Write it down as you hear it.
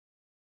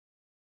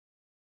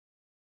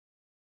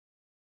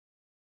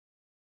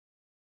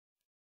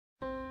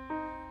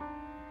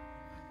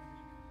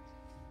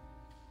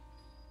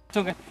It's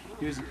okay.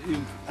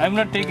 I'm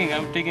not taking,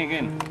 I'm taking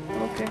again.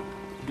 Okay.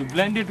 You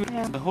blend it,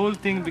 the whole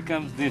thing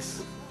becomes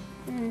this.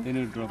 Then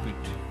you drop it.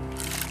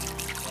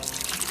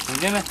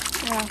 Okay?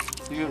 Yeah.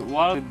 So you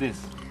wall with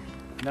this.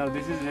 Now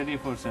this is ready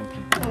for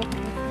sampling. Okay.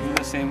 Do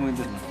the same with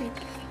this one.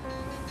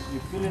 You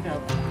fill it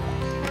up.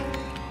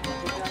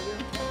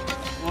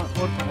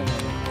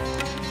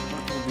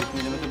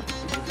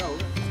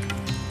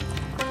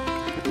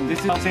 This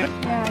is same.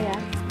 Yeah.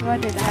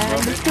 Got it. I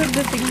understood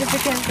the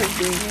significance of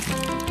doing it.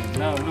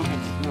 Now look.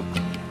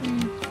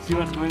 See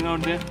what's going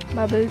out there?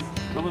 Bubbles.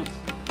 Bubbles.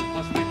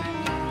 First bit.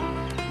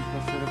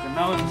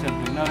 Now it's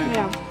sampling. Now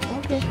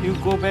Okay. you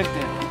go back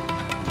there.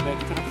 Back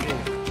to the floor.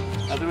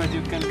 Otherwise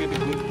you can get a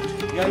good.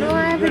 Yeah, No, I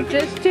have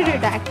adjusted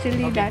it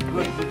actually that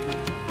way.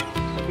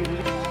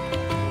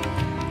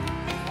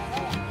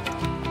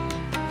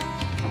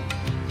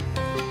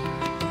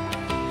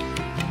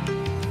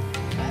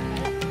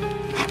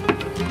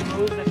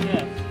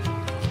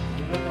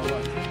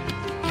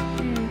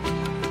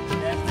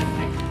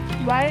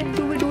 Why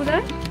do we do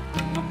that?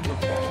 Look.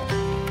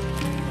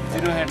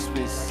 Zero head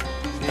space.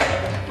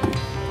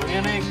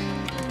 Organic.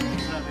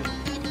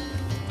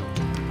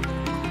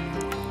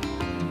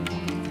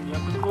 You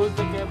have to close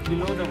the cap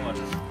below the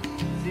water.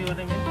 See what I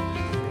mean?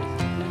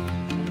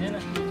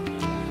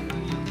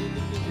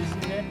 This is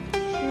it.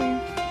 Zero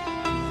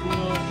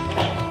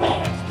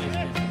head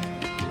space.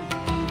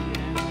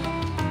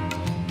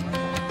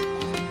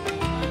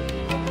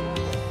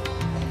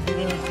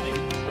 Zero head space.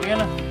 Okay,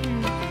 na?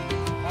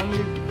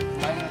 Only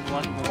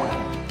one more.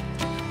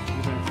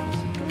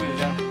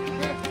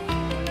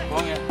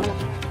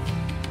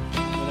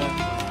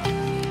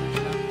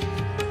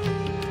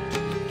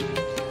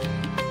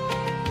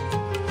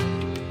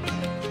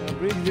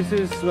 This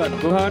is what?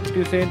 Gau Ghat,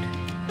 you said?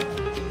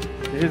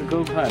 This is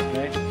Gau Ghat,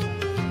 right?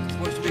 It's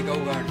supposed to be Gau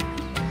Ghat.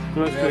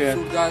 Close to here.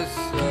 Surdas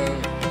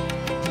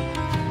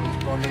was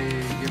probably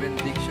given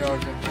Diksha or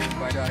something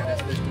by the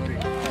that's the story.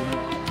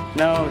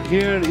 Now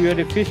here you had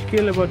a fish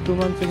kill about 2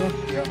 months ago?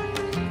 Yeah.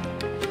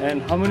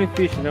 And how many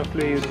fish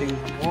roughly you think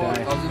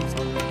died? Thousands.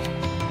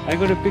 I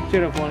got a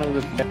picture of one of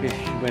the fish,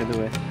 by the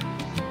way.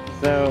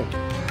 So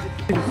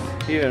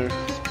here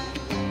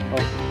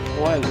of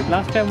oil.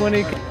 Last time when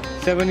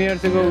 7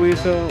 years ago we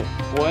saw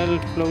oil,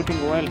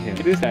 floating oil here.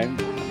 This time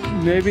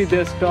maybe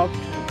they stopped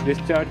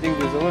discharging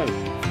this oil.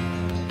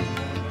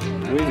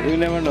 We'll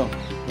never know.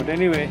 But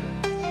anyway,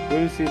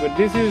 we'll see. But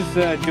this is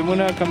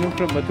Yamuna coming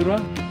from Mathura.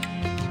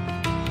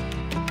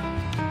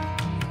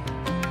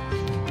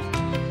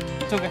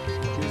 It's okay.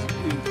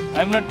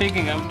 I'm not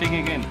taking, I'm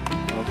taking again.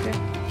 Okay.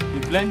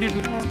 You blend it,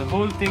 the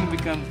whole thing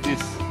becomes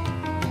this.